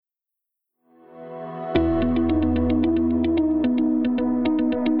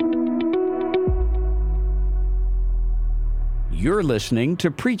You're listening to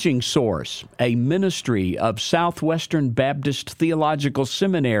Preaching Source, a ministry of Southwestern Baptist Theological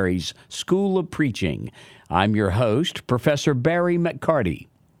Seminary's School of Preaching. I'm your host, Professor Barry McCarty.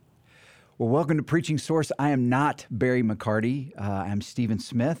 Well, welcome to Preaching Source. I am not Barry McCarty. I'm Stephen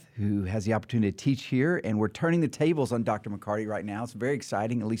Smith, who has the opportunity to teach here, and we're turning the tables on Dr. McCarty right now. It's very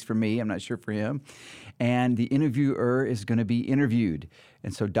exciting, at least for me. I'm not sure for him. And the interviewer is going to be interviewed.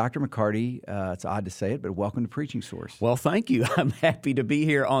 And so, Dr. McCarty, it's odd to say it, but welcome to Preaching Source. Well, thank you. I'm happy to be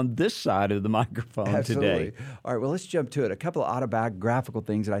here on this side of the microphone Absolutely. today. All right, well, let's jump to it. A couple of autobiographical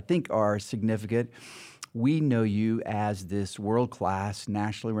things that I think are significant. We know you as this world-class,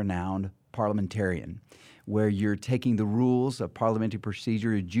 nationally renowned parliamentarian, where you're taking the rules of parliamentary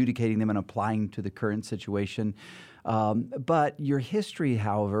procedure, adjudicating them, and applying to the current situation. But your history,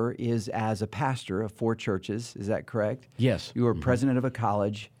 however, is as a pastor of 4 churches. Is that correct? Yes. You were president of a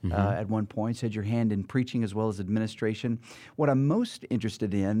college at one point, had your hand in preaching as well as administration. What I'm most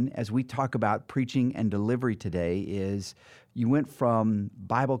interested in as we talk about preaching and delivery today is you went from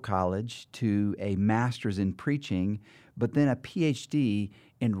Bible college to a master's in preaching, but then a PhD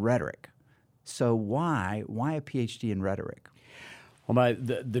in rhetoric. So why a PhD in rhetoric? Well,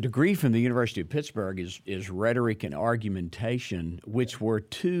 the degree from the University of Pittsburgh is rhetoric and argumentation, which were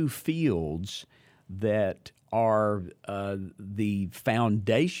 2 fields that are the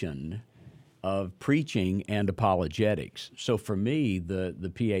foundation of preaching and apologetics. So for me,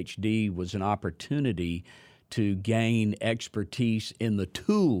 the PhD was an opportunity to gain expertise in the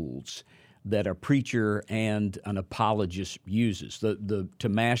tools that a preacher and an apologist uses, to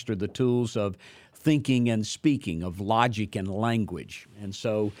master the tools of thinking and speaking, of logic and language. And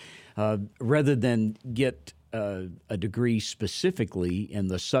so rather than get a degree specifically in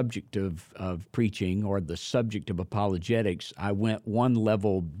the subject of preaching or the subject of apologetics, I went one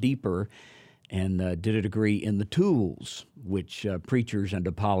level deeper and did a degree in the tools which preachers and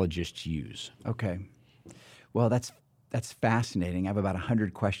apologists use. Okay. Well, that's fascinating. I have about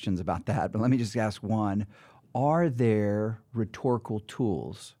 100 questions about that, but let me just ask one. Are there rhetorical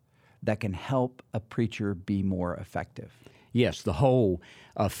tools that can help a preacher be more effective? Yes, the whole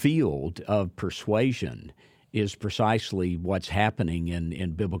field of persuasion is precisely what's happening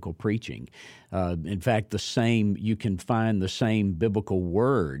in biblical preaching. In fact, you can find the same biblical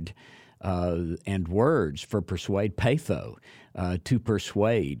word and words for persuade, patho, to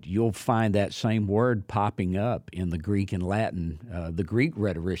persuade. You'll find that same word popping up in the Greek and Latin. The Greek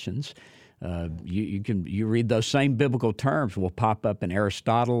rhetoricians, you read those same biblical terms will pop up in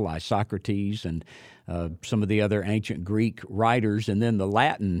Aristotle, Isocrates, and some of the other ancient Greek writers, and then the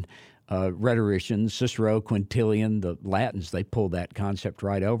Latin rhetoricians, Cicero, Quintilian, the Latins, they pull that concept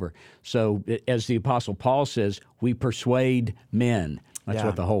right over. So as the Apostle Paul says, we persuade men. That's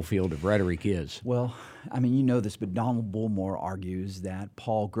what the whole field of rhetoric is. Well, I mean, you know this, but Donald Bullmore argues that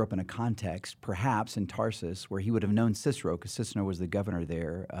Paul grew up in a context, perhaps in Tarsus, where he would have known Cicero, because Cicero was the governor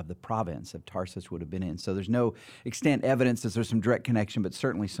there of the province of Tarsus would have been in. So there's no extant evidence that there's some direct connection, but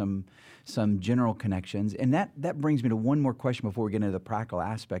certainly some general connections. And that brings me to one more question before we get into the practical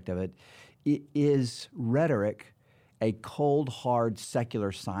aspect of it. Is rhetoric a cold, hard,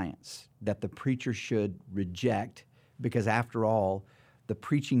 secular science that the preacher should reject? Because after all, the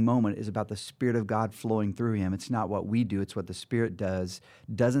preaching moment is about the Spirit of God flowing through him. It's not what we do, it's what the Spirit does.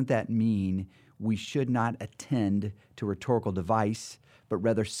 Doesn't that mean we should not attend to rhetorical device, but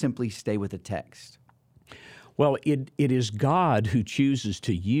rather simply stay with the text? Well, it is God who chooses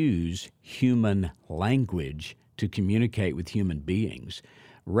to use human language to communicate with human beings.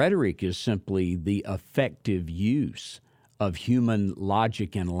 Rhetoric is simply the effective use of human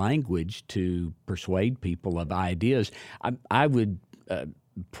logic and language to persuade people of ideas. I would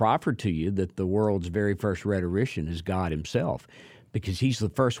proffer to you that the world's very first rhetorician is God himself, because he's the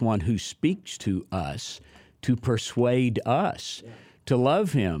first one who speaks to us to persuade us to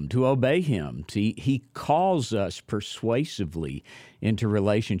love him, to obey him. He calls us persuasively into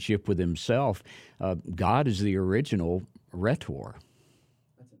relationship with himself. God is the original rhetor. All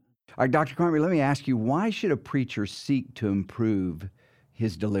right, Dr. Conry, let me ask you, why should a preacher seek to improve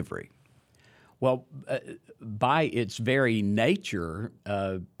his delivery? Well, by its very nature,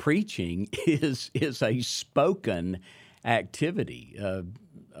 preaching is a spoken activity.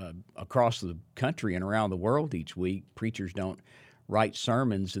 Across the country and around the world each week, preachers don't write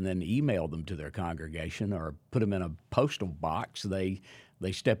sermons and then email them to their congregation or put them in a postal box. They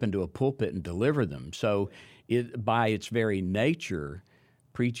step into a pulpit and deliver them. So by its very nature,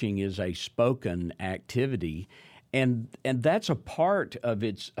 preaching is a spoken activity. And that's a part of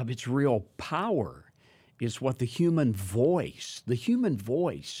its real power, is what the human voice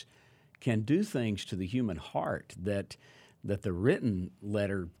can do things to the human heart that that the written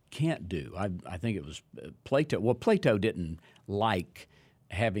letter can't do. I think it was Plato. Well, Plato didn't like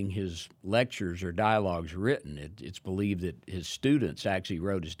having his lectures or dialogues written. It's believed that his students actually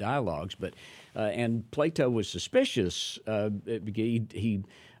wrote his dialogues, but and Plato was suspicious. He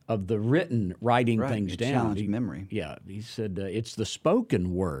of the writing Right. things It down. challenged memory. Yeah, he said it's the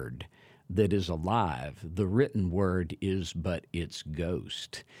spoken word that is alive. The written word is but its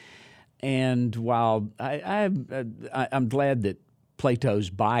ghost. And while I'm glad that Plato's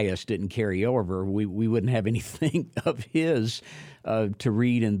bias didn't carry over, we wouldn't have anything of his to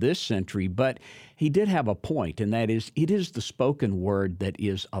read in this century. But he did have a point, and that is, it is the spoken word that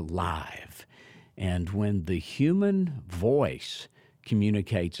is alive. And when the human voice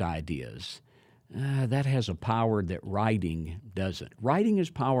communicates ideas, that has a power that writing doesn't. Writing is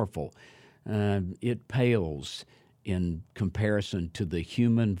powerful. It pales in comparison to the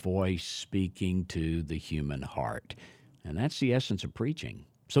human voice speaking to the human heart. And that's the essence of preaching.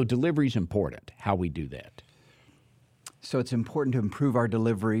 So delivery is important, how we do that. So it's important to improve our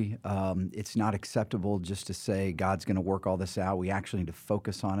delivery. It's not acceptable just to say God's going to work all this out. We actually need to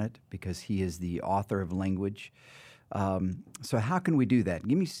focus on it because He is the author of language. So how can we do that?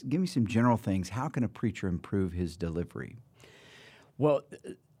 Give me some general things. How can a preacher improve his delivery? Well,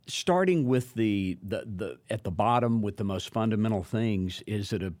 starting with the at the bottom with the most fundamental things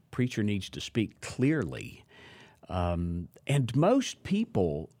is that a preacher needs to speak clearly. And most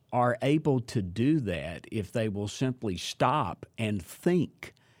people are able to do that if they will simply stop and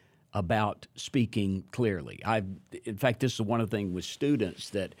think about speaking clearly. In fact, this is one of the things with students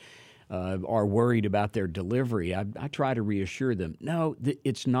that are worried about their delivery. I try to reassure them, no,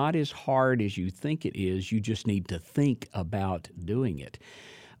 it's not as hard as you think it is. You just need to think about doing it.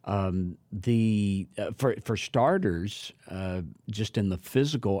 For starters, just in the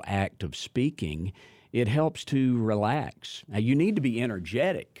physical act of speaking, it helps to relax. Now, you need to be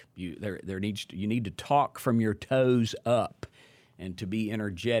energetic. You need to talk from your toes up, and to be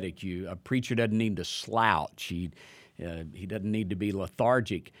energetic. A preacher doesn't need to slouch. He doesn't need to be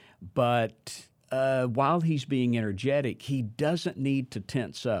lethargic. But while he's being energetic, he doesn't need to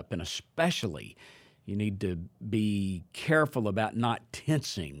tense up, and especially you need to be careful about not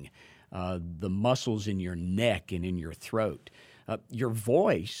tensing the muscles in your neck and in your throat. Your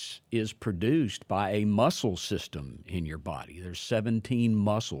voice is produced by a muscle system in your body. There's 17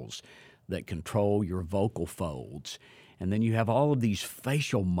 muscles that control your vocal folds. And then you have all of these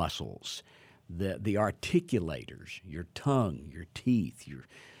facial muscles, the articulators, your tongue, your teeth,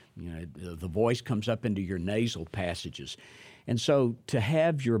 the voice comes up into your nasal passages. And so to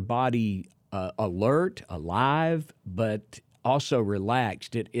have your body alert, alive, but also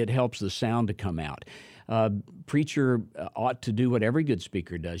relaxed, it helps the sound to come out. Preacher ought to do what every good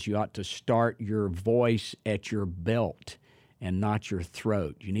speaker does. You ought to start your voice at your belt and not your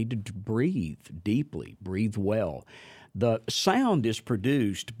throat. You need to breathe deeply, breathe well. The sound is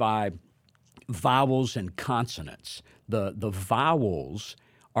produced by vowels and consonants. The vowels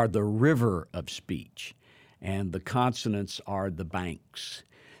are the river of speech, and the consonants are the banks.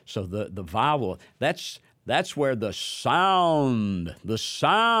 So the vowel, that's where the sound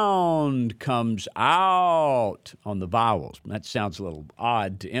comes out on the vowels. That sounds a little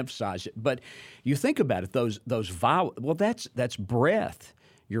odd to emphasize it, but you think about it, those vowels, well, that's breath.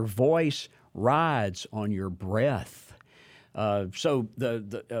 Your voice rides on your breath. So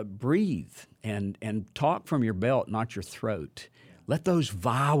breathe and talk from your belt, not your throat. Let those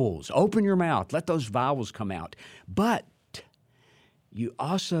vowels, open your mouth, let those vowels come out. But you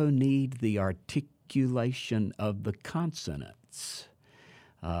also need the articulation of the consonants.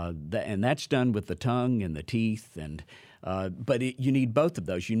 And that's done with the tongue and the teeth. But you need both of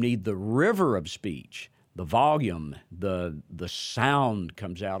those. You need the river of speech, the volume, the sound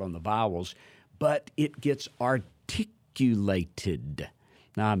comes out on the vowels, but it gets articulated.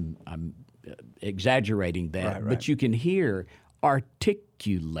 Now, I'm exaggerating that, right. But you can hear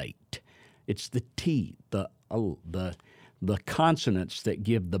articulate. It's the T, the consonants that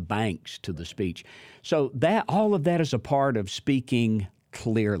give the banks to the speech. So all of that is a part of speaking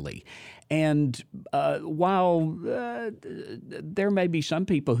clearly. And while there may be some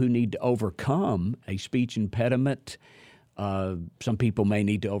people who need to overcome a speech impediment, some people may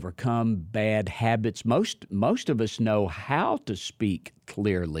need to overcome bad habits. Most of us know how to speak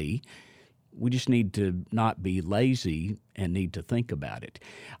clearly. We just need to not be lazy and need to think about it.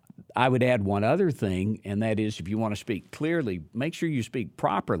 I would add one other thing, and that is if you want to speak clearly, make sure you speak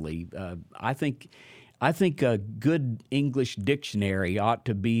properly. I think I think a good English dictionary ought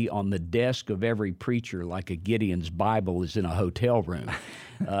to be on the desk of every preacher, like a Gideon's Bible is in a hotel room.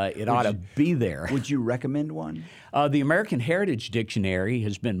 It ought to be there. Would you recommend one? The American Heritage Dictionary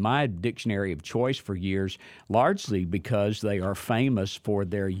has been my dictionary of choice for years, largely because they are famous for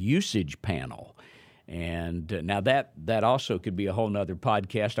their usage panel. And now that also could be a whole nother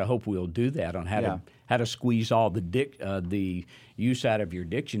podcast. I hope we'll do that on how to squeeze all the use out of your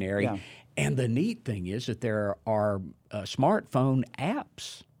dictionary. Yeah. And the neat thing is that there are smartphone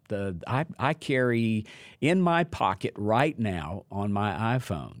apps. I carry in my pocket right now on my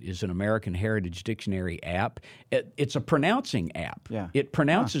iPhone is an American Heritage Dictionary app. It's a pronouncing app. Yeah. It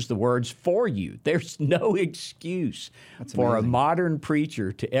pronounces the words for you. There's no excuse for a modern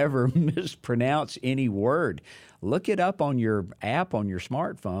preacher to ever mispronounce any word. Look it up on your app on your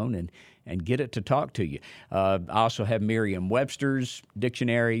smartphone and get it to talk to you. I also have Merriam-Webster's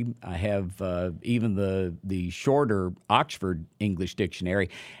dictionary. I have even the shorter Oxford English Dictionary.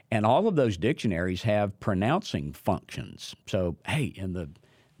 And all of those dictionaries have pronouncing functions. So, hey, in the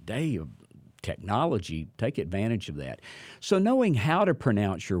day of technology, take advantage of that. So knowing how to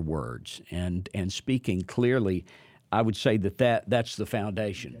pronounce your words and speaking clearly, I would say that's the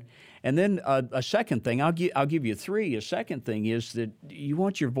foundation. Okay. And then a second thing, I'll give you three. A second thing is that you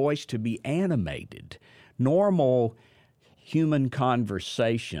want your voice to be animated. Normal human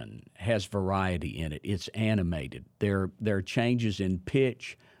conversation has variety in it. It's animated. There are changes in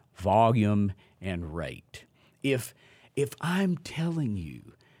pitch, volume, and rate. If I'm telling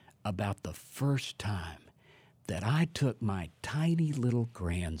you about the first time that I took my tiny little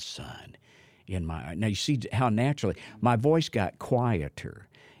grandson now you see how naturally my voice got quieter.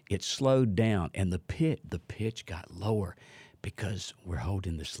 It slowed down, and the pitch got lower because we're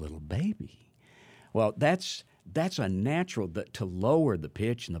holding this little baby. Well, that's a natural to lower the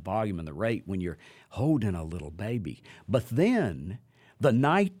pitch and the volume and the rate when you're holding a little baby. But then the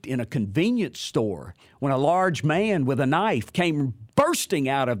night in a convenience store when a large man with a knife came bursting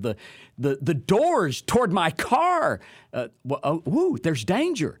out of the doors toward my car, there's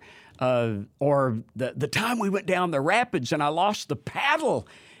danger. Or the time we went down the rapids and I lost the paddle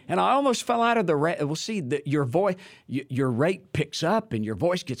and I almost fell out of the rapids. We'll see that your voice, your rate picks up and your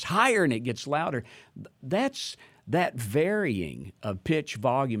voice gets higher and it gets louder. That's that varying of pitch,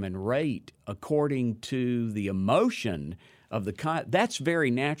 volume, and rate according to the emotion of that's very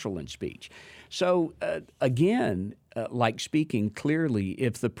natural in speech. So again, like speaking clearly,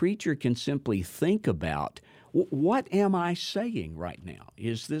 if the preacher can simply think about what am I saying right now?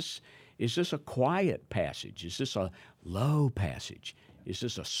 Is this a quiet passage? Is this a low passage? Is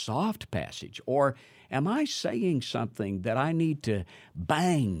this a soft passage? Or am I saying something that I need to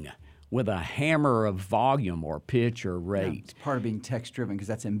bang with a hammer of volume or pitch or rate? Yeah, it's part of being text-driven because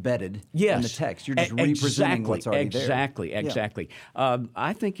that's embedded in the text. You're just representing what's already there. Exactly.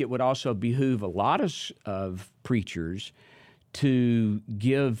 I think it would also behoove a lot of preachers to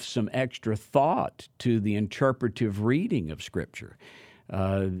give some extra thought to the interpretive reading of Scripture,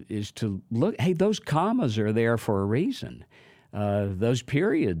 is to look, hey, those commas are there for a reason. Those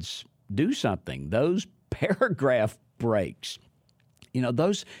periods do something. Those paragraph breaks,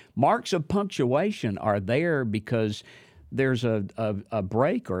 those marks of punctuation are there because there's a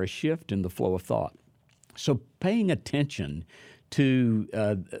break or a shift in the flow of thought. So paying attention to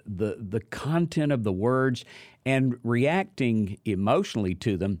the content of the words and reacting emotionally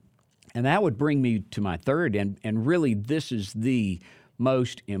to them. And that would bring me to my third, and really this is the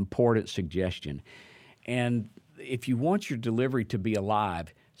most important suggestion. And if you want your delivery to be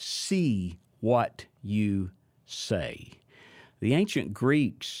alive, see what you say. The ancient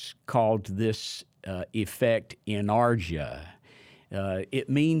Greeks called this effect enargia. It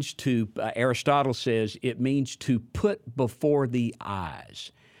means Aristotle says, it means to put before the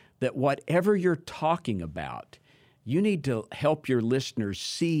eyes. That whatever you're talking about, you need to help your listeners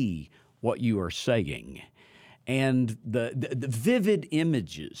see what you are saying. And the vivid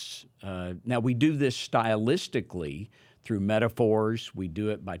images, now we do this stylistically through metaphors, we do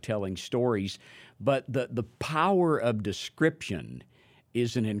it by telling stories, but the power of description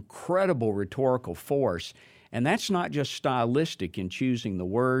is an incredible rhetorical force. And that's not just stylistic in choosing the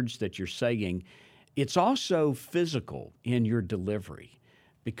words that you're saying, it's also physical in your delivery.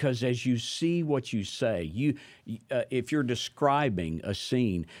 Because as you see what you say, if you're describing a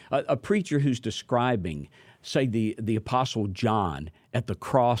scene, a preacher who's describing, say, the Apostle John at the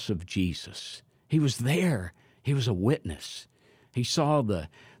cross of Jesus, he was there. He was a witness. He saw the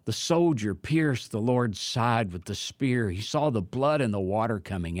soldier pierce the Lord's side with the spear. He saw the blood and the water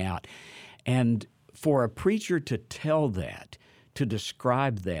coming out. And for a preacher to tell that, to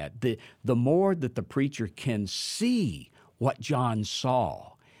describe that. The more that the preacher can see what John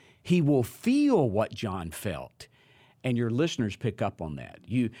saw, he will feel what John felt. And your listeners pick up on that.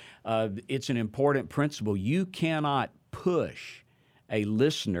 It's an important principle. You cannot push a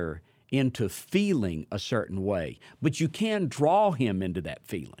listener into feeling a certain way, but you can draw him into that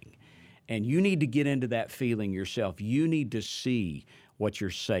feeling. And you need to get into that feeling yourself. You need to see what you're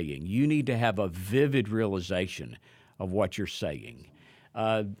saying. You need to have a vivid realization of what you're saying.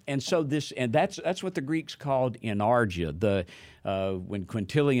 And that's what the Greeks called enargia. When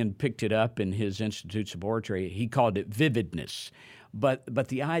Quintilian picked it up in his Institutes of Oratory, he called it vividness. But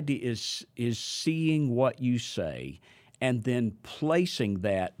the idea is seeing what you say and then placing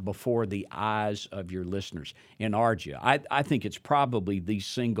that before the eyes of your listeners. Enargia. I think it's probably the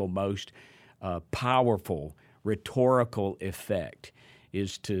single most powerful rhetorical effect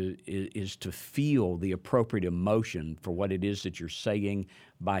is to feel the appropriate emotion for what it is that you're saying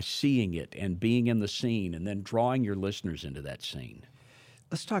by seeing it and being in the scene and then drawing your listeners into that scene.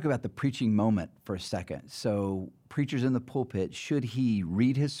 Let's talk about the preaching moment for a second. So, preachers in the pulpit, should he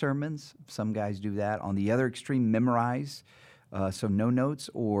read his sermons? Some guys do that. On the other extreme, memorize, so no notes,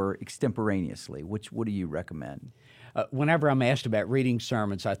 or extemporaneously? What do you recommend? Whenever I'm asked about reading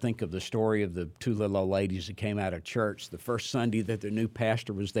sermons, I think of the story of the two little old ladies that came out of church. The first Sunday that their new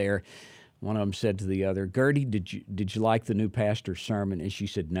pastor was there, one of them said to the other, "Gertie, did you like the new pastor's sermon?" And she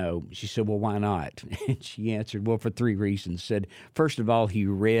said, "No." She said, "Well, why not?" And she answered, "Well, for three reasons." Said, first of all, he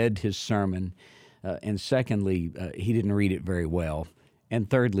read his sermon. And secondly, he didn't read it very well. And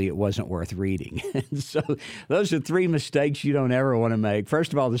thirdly, it wasn't worth reading. So those are three mistakes you don't ever want to make.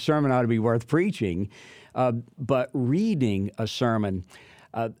 First of all, the sermon ought to be worth preaching. But reading a sermon,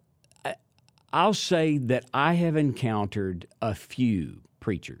 I'll say that I have encountered a few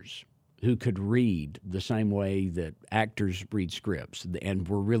preachers who could read the same way that actors read scripts and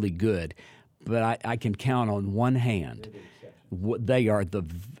were really good, but I can count on one hand. They are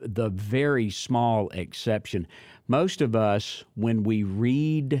the very small exception. Most of us, when we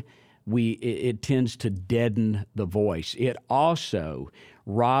read, it tends to deaden the voice. It also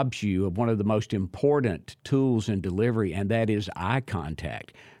robs you of one of the most important tools in delivery, and that is eye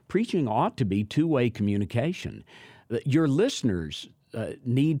contact. Preaching ought to be two-way communication. Your listeners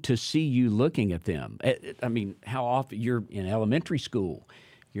need to see you looking at them. I mean, how often you're in elementary school,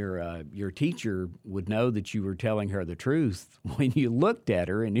 your teacher would know that you were telling her the truth when you looked at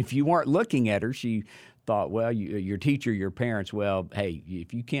her, and if you weren't looking at her, she thought, well, your teacher, your parents, well, hey,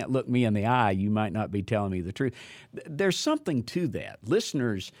 if you can't look me in the eye, you might not be telling me the truth. There's something to that.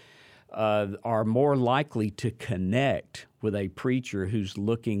 Listeners are more likely to connect with a preacher who's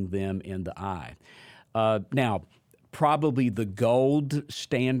looking them in the eye. Now, probably the gold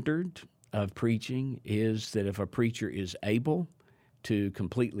standard of preaching is that if a preacher is able to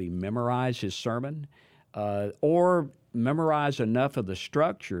completely memorize his sermon or memorize enough of the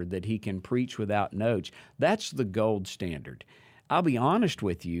structure that he can preach without notes, that's the gold standard. I'll be honest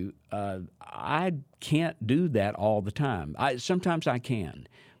with you, I can't do that all the time. Sometimes I can,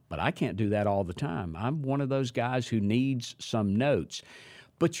 but I can't do that all the time. I'm one of those guys who needs some notes.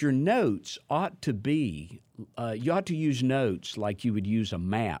 But your notes ought to be, you ought to use notes like you would use a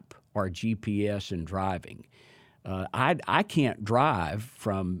map or a GPS in driving. I can't drive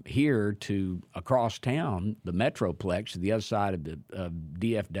from here to across town, the Metroplex, to the other side of the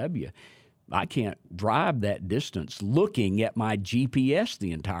DFW. I can't drive that distance looking at my GPS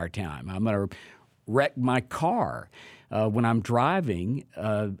the entire time. I'm going to wreck my car. When I'm driving,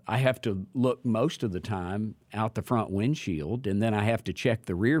 I have to look most of the time out the front windshield, and then I have to check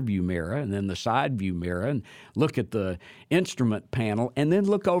the rear view mirror and then the side view mirror and look at the instrument panel and then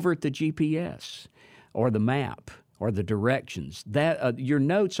look over at the GPS or the map or the directions. That your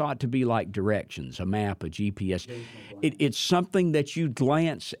notes ought to be like directions, a map, a GPS. It's something that you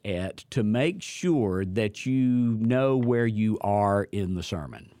glance at to make sure that you know where you are in the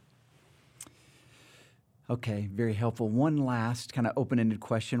sermon. Okay, very helpful. One last kind of open-ended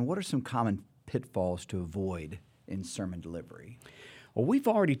question. What are some common pitfalls to avoid in sermon delivery? Well, we've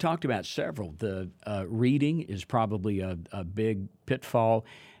already talked about several. The reading is probably a big pitfall.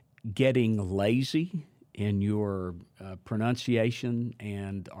 Getting lazy in your pronunciation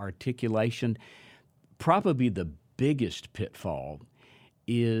and articulation. Probably the biggest pitfall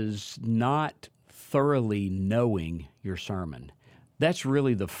is not thoroughly knowing your sermon. That's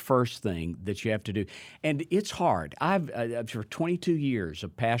really the first thing that you have to do. And it's hard. I've for 22 years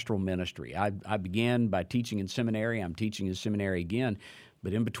of pastoral ministry, I began by teaching in seminary. I'm teaching in seminary again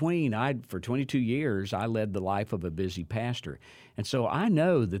But in between, for 22 years, I led the life of a busy pastor. And so I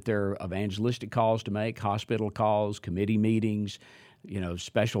know that there are evangelistic calls to make, hospital calls, committee meetings,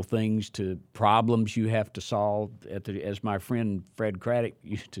 special things to problems you have to solve. As my friend Fred Craddock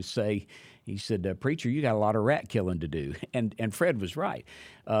used to say, he said, "Preacher, you got a lot of rat killing to do." And Fred was right.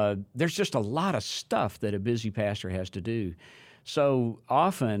 There's just a lot of stuff that a busy pastor has to do. So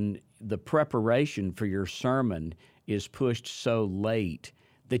often the preparation for your sermon is pushed so late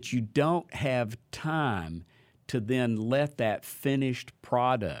that you don't have time to then let that finished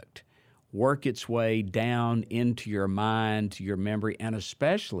product work its way down into your mind, to your memory, and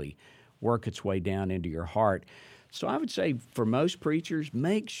especially work its way down into your heart. So I would say for most preachers,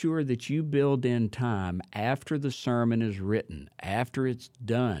 make sure that you build in time after the sermon is written, after it's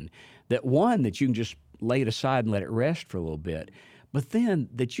done, that you can just lay it aside and let it rest for a little bit, but then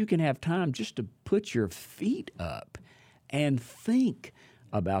that you can have time just to put your feet up and think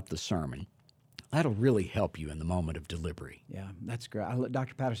about the sermon. That'll really help you in the moment of delivery. Yeah, that's great.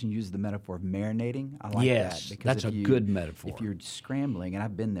 Dr. Patterson used the metaphor of marinating. I like that. Yes, Because that's a good metaphor. If you're scrambling, and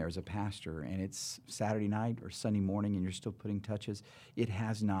I've been there as a pastor, and it's Saturday night or Sunday morning and you're still putting touches, it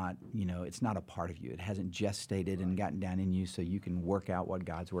has not, it's not a part of you. It hasn't gestated and gotten down in you so you can work out what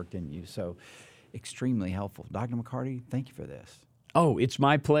God's worked in you. So extremely helpful. Dr. McCarty, thank you for this. Oh, it's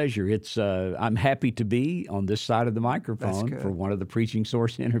my pleasure. I'm happy to be on this side of the microphone for one of the Preaching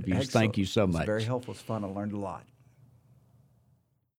Source interviews. Excellent. Thank you so much. It's very helpful. It's fun. I learned a lot.